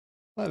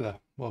Hi there,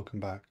 welcome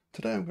back.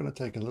 Today I'm going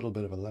to take a little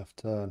bit of a left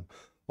turn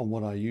on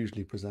what I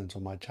usually present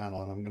on my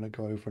channel, and I'm going to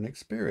go over an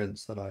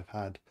experience that I've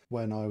had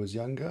when I was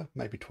younger,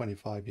 maybe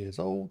 25 years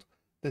old.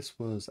 This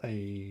was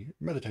a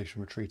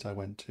meditation retreat I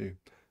went to.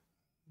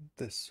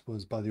 This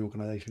was by the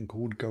organization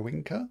called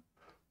Goenka,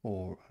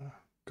 or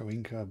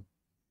Goenka,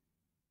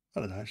 I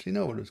don't actually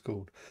know what it's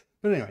called.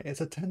 But anyway,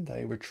 it's a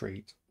 10-day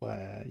retreat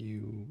where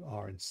you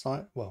are in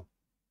sight. Well,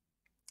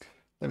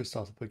 let me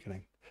start at the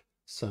beginning.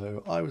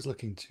 So I was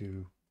looking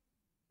to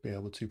be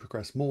able to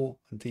progress more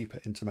and deeper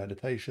into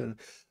meditation.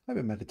 I've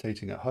been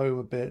meditating at home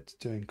a bit,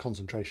 doing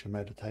concentration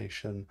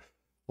meditation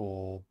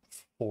for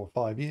 4 or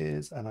 5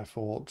 years, and I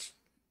thought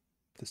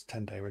this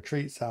 10-day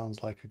retreat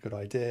sounds like a good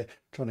idea,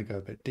 trying to go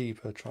a bit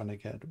deeper, trying to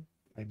get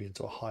maybe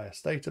into a higher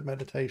state of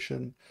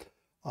meditation.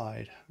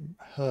 I'd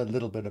heard a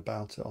little bit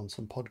about it on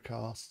some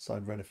podcasts.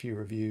 I'd read a few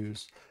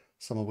reviews,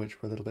 some of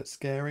which were a little bit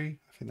scary.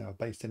 I think they were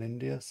based in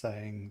India,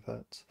 saying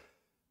that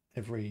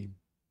every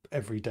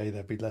day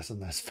there'd be less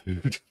and less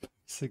food,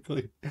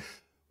 basically,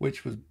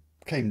 which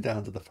came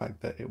down to the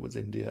fact that it was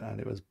India and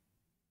it was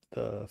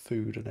the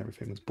food and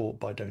everything was bought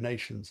by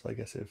donations. So I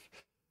guess if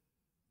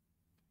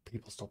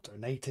people stop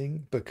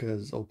donating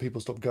or people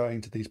stop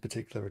going to these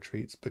particular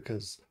retreats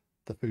because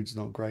the food's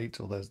not great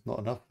or there's not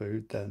enough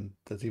food, then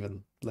there's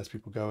even less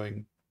people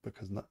going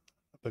because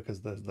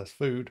there's less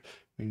food,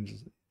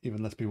 means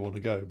even less people want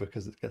to go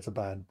because it gets a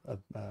bad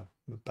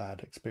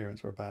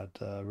experience or a bad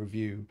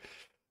review,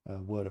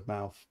 word of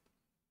mouth.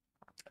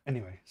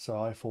 Anyway,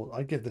 so I thought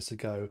I'd give this a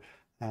go,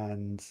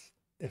 and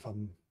if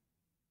I'm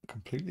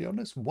completely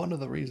honest, one of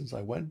the reasons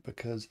I went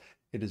because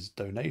it is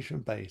donation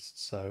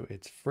based, so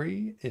it's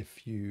free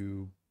if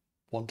you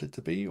want it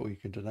to be, or you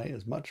can donate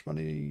as much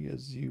money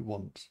as you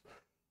want.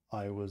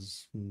 I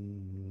was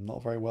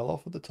not very well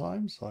off at the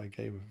time, so I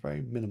gave a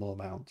very minimal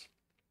amount.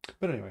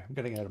 But anyway, I'm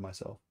getting ahead of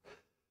myself.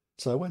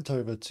 So I went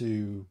over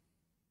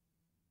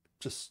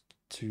just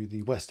to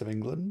the west of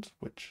England,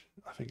 which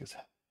I think is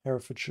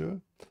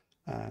Herefordshire,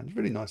 and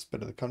really nice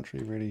bit of the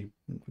country, really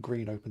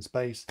green open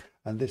space.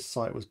 And this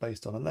site was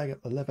based on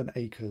 11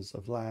 acres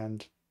of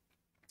land.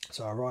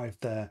 So I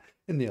arrived there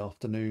in the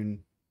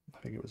afternoon. I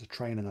think it was a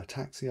train and a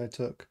taxi I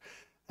took,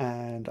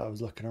 and I was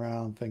looking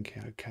around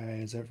thinking, okay,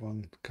 is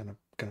everyone kind of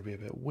going to be a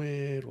bit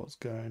weird? What's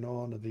going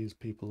on? Are these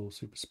people all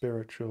super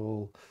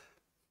spiritual?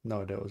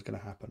 No idea what was going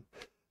to happen.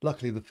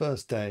 Luckily, the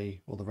first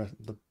day, or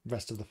the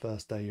rest of the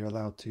first day, you're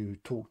allowed to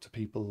talk to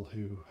people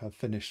who have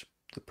finished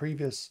the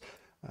previous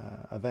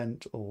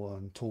event,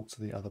 or talk to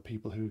the other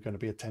people who are going to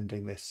be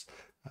attending this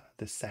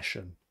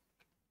session.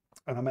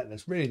 And I met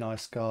this really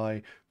nice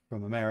guy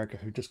from America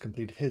who just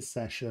completed his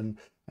session,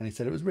 and he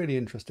said it was really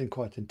interesting,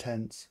 quite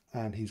intense,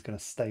 and he's going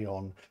to stay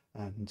on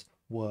and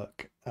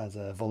work as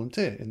a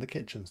volunteer in the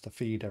kitchens to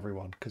feed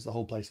everyone because the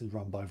whole place is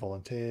run by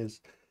volunteers.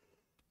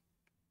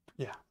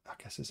 Yeah, I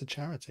guess it's a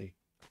charity.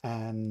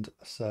 And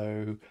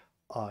so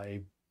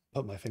I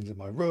put my things in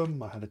my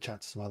room. I had a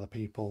chat to some other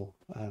people,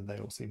 and they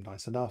all seemed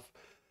nice enough.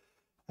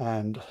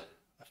 And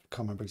I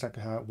can't remember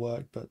exactly how it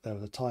worked, but there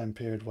was a time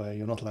period where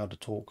you're not allowed to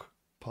talk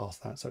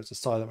past that. So it's a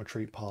silent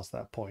retreat past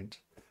that point,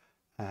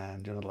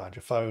 and you're not allowed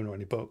your phone or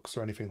any books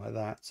or anything like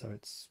that. So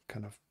it's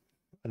kind of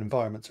an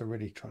environment to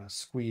really try to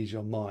squeeze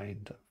your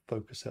mind,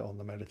 focus it on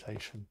the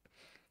meditation.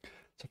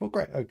 So I thought,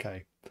 great,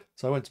 okay.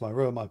 So I went to my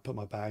room, I put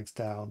my bags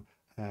down,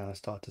 and I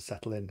started to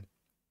settle in.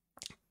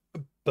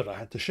 But I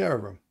had to share a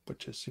room,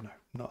 which is,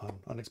 not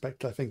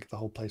unexpected. I think the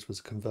whole place was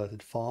a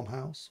converted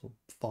farmhouse or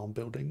farm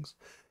buildings,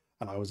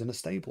 and I was in a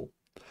stable.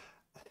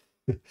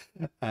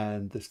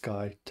 And this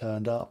guy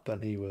turned up,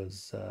 and he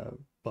was,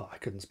 well, I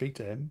couldn't speak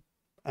to him,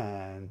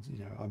 and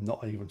I'm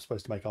not even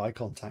supposed to make eye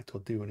contact or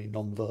do any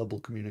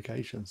non-verbal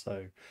communication.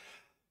 So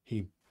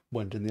he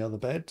went in the other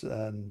bed,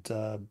 and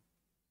I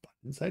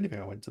didn't say anything.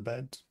 I went to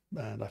bed,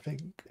 and I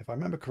think, if I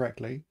remember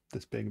correctly,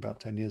 this being about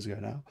 10 years ago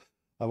now,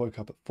 I woke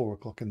up at 4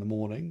 o'clock in the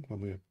morning when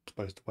we were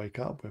supposed to wake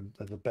up, when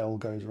the bell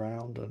goes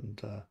round,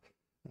 and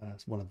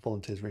one of the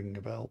volunteers ringing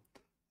a bell,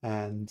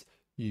 and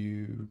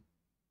you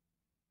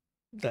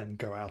then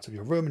go out of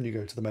your room and you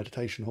go to the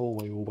meditation hall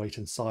where you will wait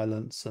in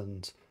silence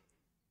and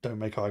don't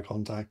make eye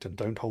contact and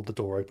don't hold the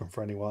door open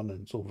for anyone,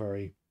 and it's all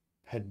very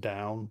head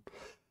down.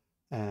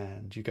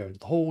 And you go into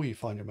the hall, you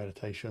find your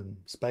meditation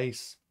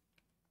space,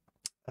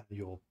 and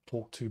you're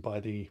talked to by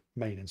the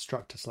main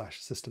instructor slash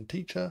assistant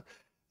teacher,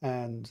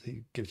 and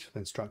he gives you the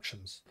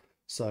instructions.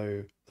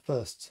 So the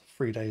first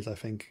 3 days, I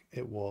think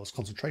it was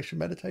concentration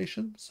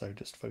meditation, so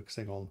just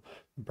focusing on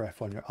the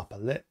breath on your upper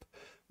lip,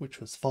 which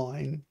was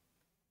fine.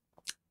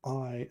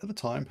 I, at the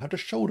time, had a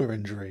shoulder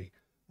injury,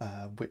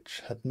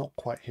 which had not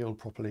quite healed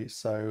properly.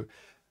 So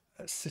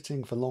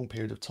sitting for long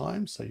period of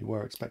time, so you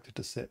were expected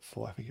to sit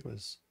for, I think it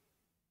was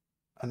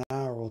an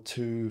hour or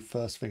two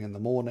first thing in the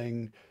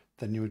morning.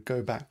 Then you would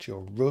go back to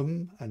your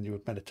room and you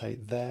would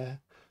meditate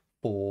there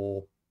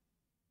for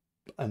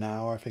an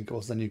hour, I think it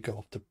was. Then you'd go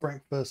off to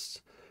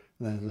breakfast,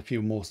 and then there's a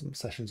few more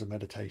sessions of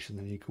meditation.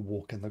 Then you could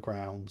walk in the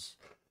grounds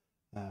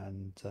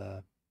and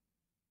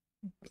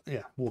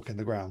walk in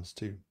the grounds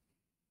to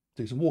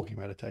do some walking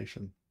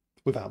meditation.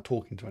 without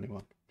talking to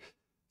anyone.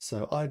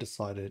 So I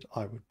decided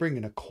I would bring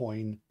in a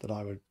coin that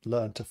I would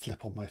learn to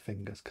flip on my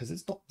fingers, because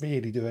it's not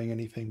really doing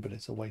anything, but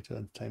it's a way to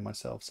entertain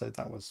myself. So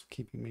that was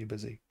keeping me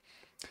busy.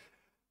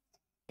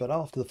 But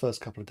after the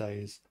first couple of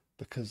days,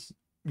 because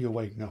you're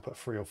waking up at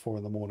 3 or 4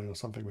 in the morning or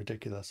something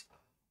ridiculous,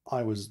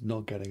 I was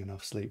not getting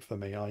enough sleep for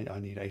me. I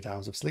need 8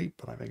 hours of sleep,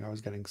 but I think I was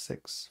getting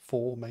 6,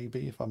 4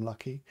 maybe if I'm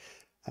lucky.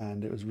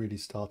 And it was really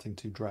starting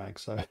to drag.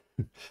 So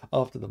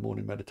after the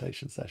morning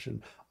meditation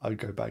session, I would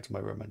go back to my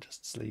room and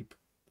just sleep.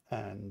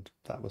 And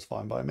that was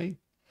fine by me.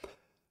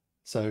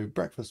 So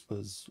breakfast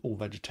was all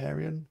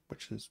vegetarian,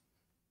 it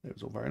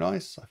was all very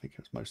nice. I think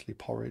it was mostly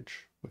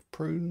porridge with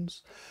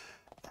prunes.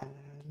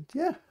 And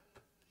yeah,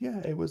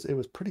 it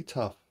was pretty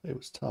tough. It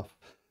was tough.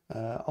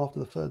 After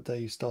the third day,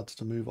 you started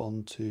to move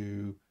on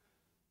to,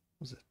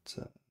 was it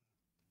a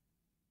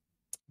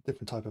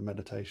different type of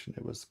meditation?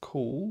 It was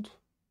called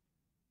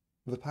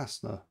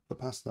Vipassana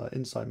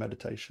insight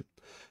meditation,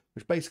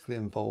 which basically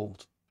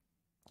involved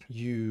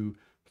you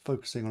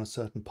focusing on a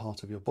certain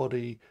part of your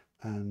body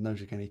and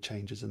noticing any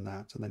changes in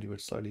that, and then you would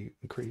slowly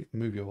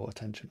move your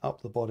attention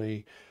up the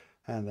body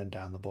and then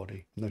down the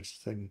body,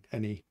 noticing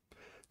any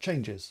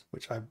changes,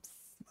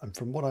 and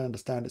from what I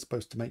understand, it's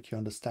supposed to make you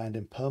understand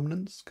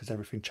impermanence, because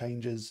everything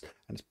changes,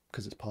 and it's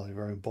because it's part of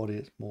your own body,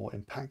 it's more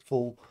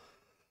impactful.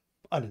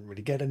 I didn't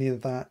really get any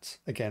of that.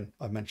 Again,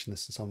 I've mentioned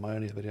this in some of my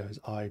earlier videos.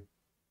 I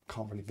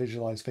can't really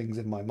visualize things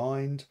in my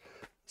mind,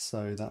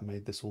 so that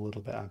made this all a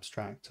little bit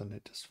abstract, and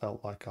it just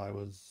felt like I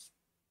was,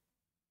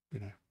 you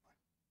know,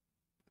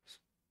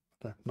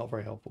 not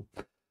very helpful.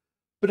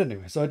 But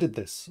anyway, so I did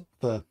this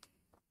for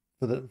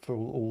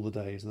all the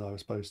days that I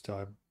was supposed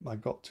to. I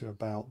got to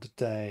about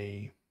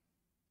day,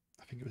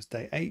 I think it was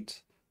day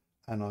 8,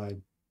 and I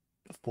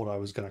thought I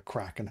was going to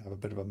crack and have a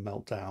bit of a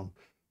meltdown.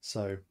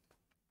 So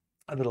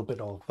a little bit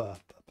of a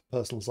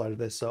personal side of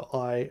this. So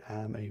I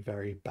am a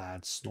very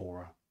bad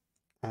snorer,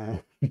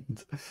 and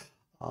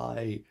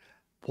I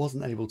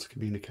wasn't able to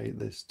communicate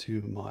this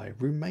to my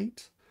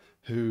roommate,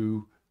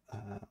 who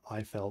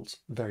I felt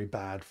very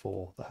bad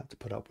for, that had to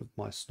put up with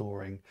my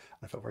snoring.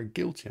 I felt very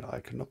guilty, and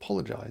I couldn't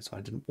apologize. I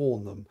didn't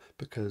warn them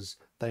because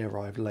they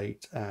arrived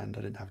late and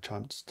I didn't have a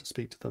chance to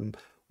speak to them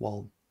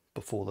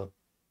before the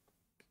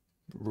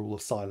rule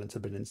of silence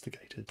had been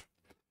instigated.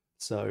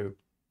 So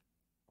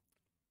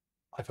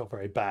I felt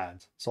very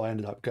bad. So I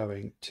ended up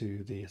going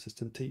to the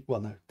assistant teacher.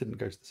 Well, no, didn't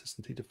go to the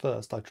assistant teacher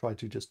first. I tried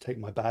to just take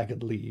my bag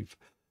and leave,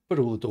 but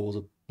all the doors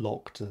are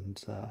locked, and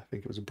I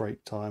think it was a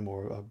break time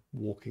or a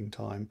walking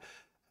time.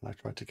 And I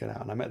tried to get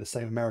out, and I met the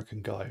same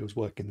American guy who was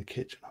working in the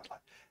kitchen. I was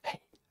like, "Hey,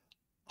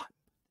 I'm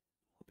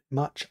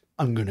much.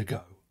 I'm gonna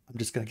go. I'm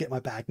just gonna get my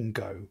bag and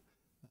go."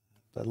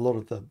 But a lot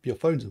of your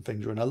phones and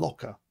things are in a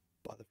locker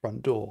by the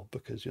front door,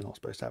 because you're not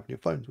supposed to have your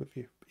phones with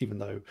you. Even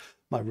though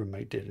my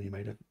roommate did, and he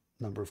made a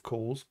number of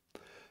calls.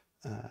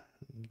 And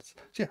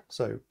yeah,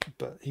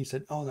 but he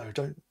said, "Oh no,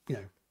 don't,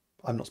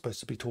 I'm not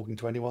supposed to be talking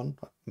to anyone."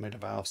 I made a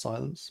vow of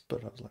silence,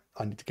 but I was like,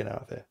 I need to get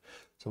out of here.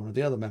 So one of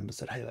the other members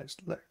said, "Hey,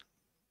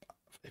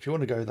 if you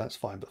want to go, that's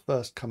fine, but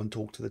first come and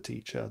talk to the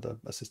teacher, the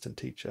assistant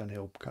teacher, and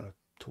he'll kind of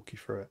talk you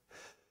through it."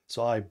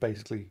 So I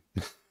basically,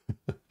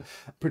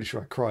 pretty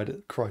sure I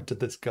cried to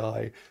this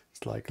guy.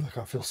 It's like, "Look,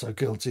 I feel so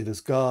guilty.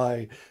 This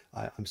guy,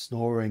 I'm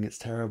snoring. It's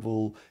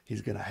terrible.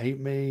 He's gonna hate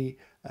me.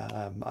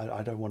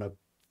 I don't want to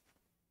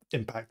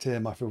impact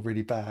him. I feel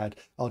really bad.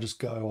 I'll just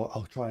go.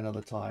 I'll try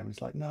another time."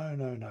 It's like, "No,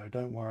 no, no,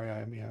 don't worry.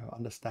 I'm,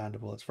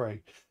 understandable. It's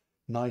very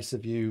nice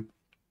of you,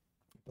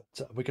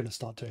 but we're going to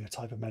start doing a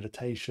type of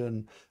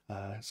meditation.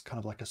 It's kind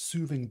of like a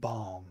soothing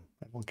balm."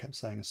 Everyone kept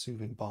saying a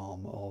soothing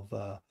balm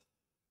of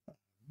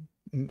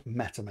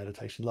metta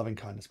meditation, loving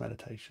kindness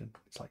meditation.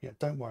 It's like, "Yeah,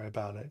 don't worry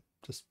about it.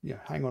 Just,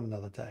 hang on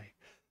another day."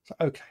 So,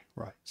 okay,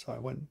 right. So I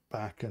went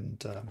back, and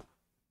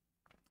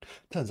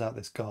turns out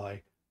this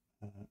guy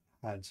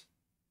had,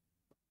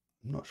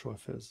 I'm not sure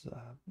if it was,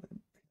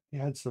 he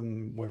had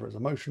some, whether it was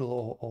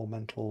emotional or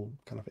mental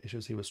kind of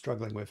issues he was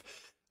struggling with.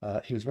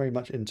 He was very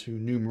much into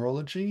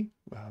numerology,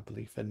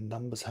 belief in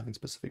numbers having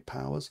specific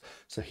powers.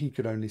 So he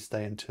could only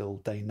stay until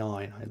day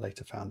 9. I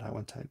later found out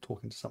when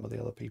talking to some of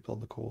the other people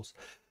on the course.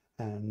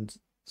 And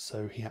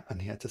so he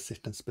had to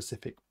sit in a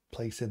specific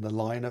place in the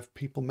line of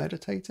people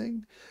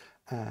meditating.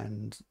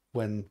 And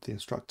when the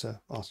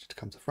instructor asked you to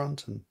come to the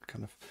front and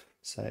kind of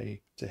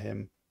say to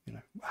him,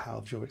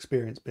 "How's your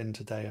experience been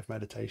today of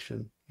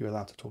meditation?" You're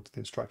allowed to talk to the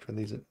instructor in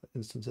these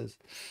instances.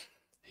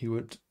 He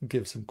would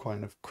give some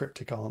kind of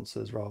cryptic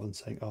answers rather than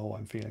saying, "Oh,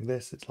 I'm feeling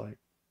this." It's like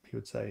he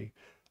would say,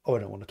 "Oh, I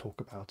don't want to talk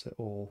about it,"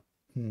 or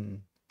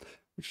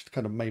which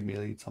kind of made me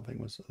lead something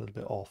was a little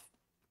bit off.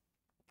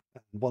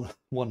 And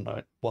one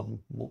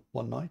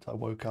night I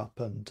woke up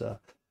and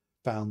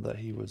found that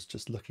he was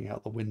just looking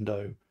out the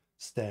window,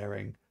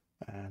 staring,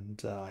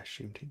 and I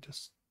assumed he'd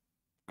just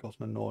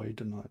gotten annoyed,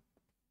 and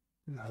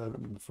I heard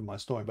him from my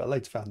snoring, but I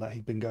later found that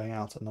he'd been going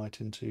out at night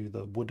into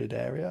the wooded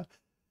area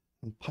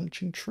and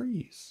punching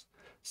trees.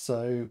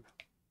 So,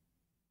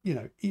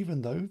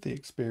 even though the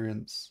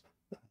experience,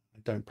 I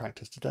don't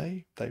practice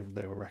today, they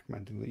were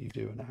recommending that you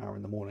do an hour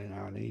in the morning, an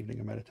hour in the evening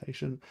of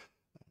meditation.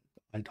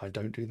 I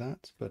don't do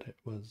that, but it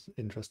was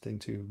interesting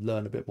to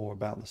learn a bit more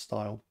about the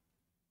style.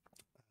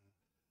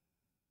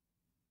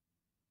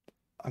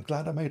 I'm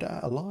glad I made it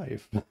out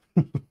alive.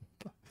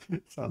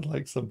 Sounds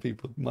like some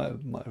people might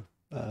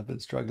have been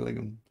struggling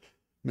and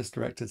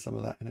misdirected some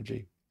of that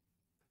energy.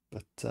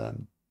 But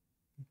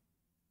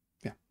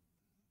yeah,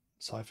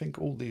 so I think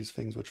all these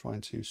things were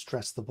trying to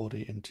stress the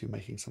body into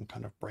making some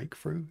kind of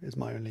breakthrough is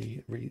my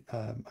only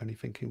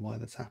thinking why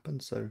this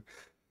happened. So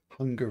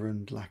hunger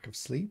and lack of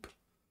sleep.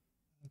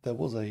 There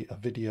was a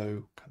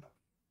video kind of,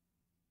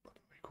 what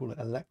do we call it,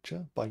 a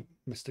lecture by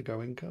Mr.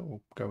 Goenka or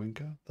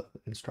Goenka, the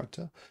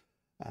instructor,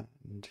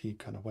 and he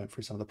kind of went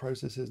through some of the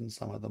processes and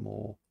some of the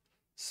more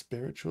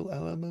spiritual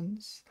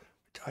elements,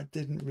 which I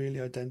didn't really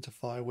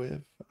identify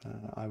with.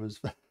 I was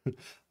I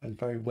was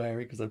very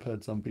wary because I've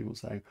heard some people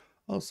saying,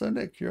 "Oh, so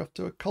Nick, you're off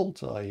to a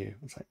cult, are you?"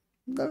 It's like,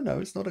 no, no,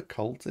 it's not a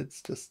cult.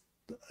 It's just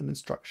an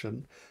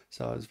instruction.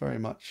 So I was very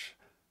much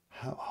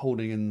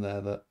holding in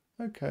there that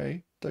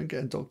okay, don't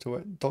get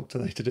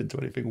indoctrinated into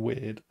anything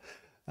weird.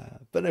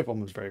 But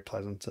everyone was very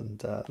pleasant and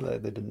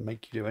they didn't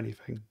make you do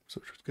anything, so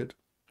which was good.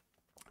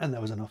 And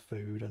there was enough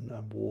food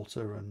and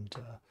water and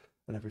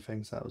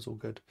everything, so that was all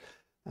good.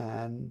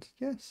 And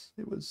yes,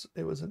 it was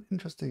an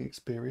interesting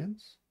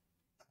experience.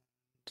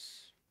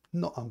 It's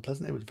not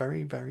unpleasant. It was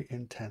very, very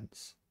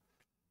intense.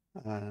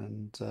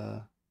 And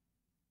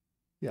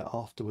yeah,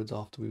 afterwards,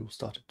 after we all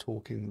started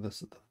talking,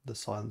 the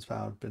silence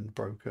vow had been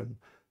broken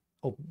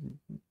or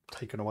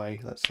taken away,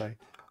 let's say.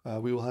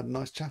 We all had a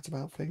nice chat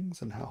about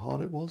things and how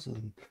hard it was.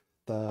 And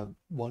the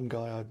one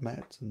guy I'd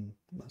met and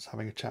was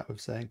having a chat with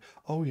saying,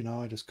 "Oh,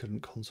 I just couldn't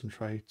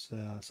concentrate,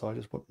 so I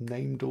just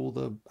named all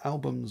the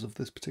albums of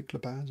this particular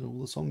band and all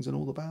the songs and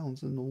all the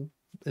bands and all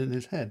in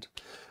his head."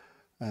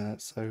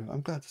 So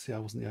I'm glad to see I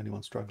wasn't the only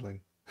one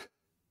struggling.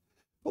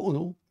 But all in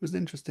all, it was an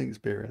interesting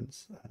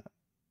experience. I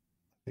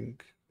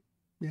think,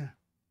 yeah,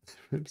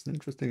 it was an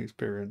interesting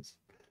experience.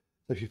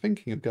 So if you're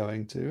thinking of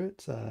going to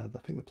it, I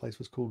think the place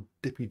was called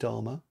Dippy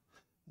Dharma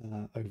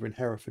over in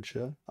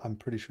Herefordshire. I'm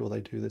pretty sure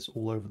they do this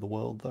all over the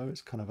world, though.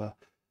 It's kind of a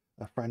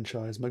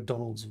franchise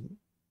McDonald's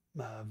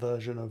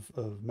version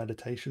of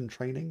meditation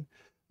training.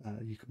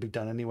 You could be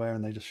done anywhere,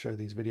 and they just show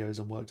these videos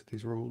and work to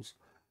these rules.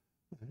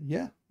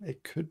 Yeah,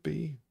 it could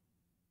be,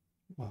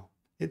 well,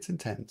 it's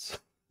intense.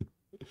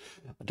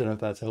 I don't know if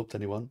that's helped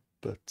anyone,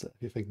 but if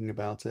you're thinking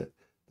about it,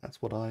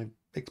 that's what I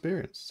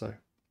experienced. So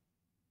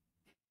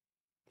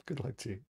good luck to you.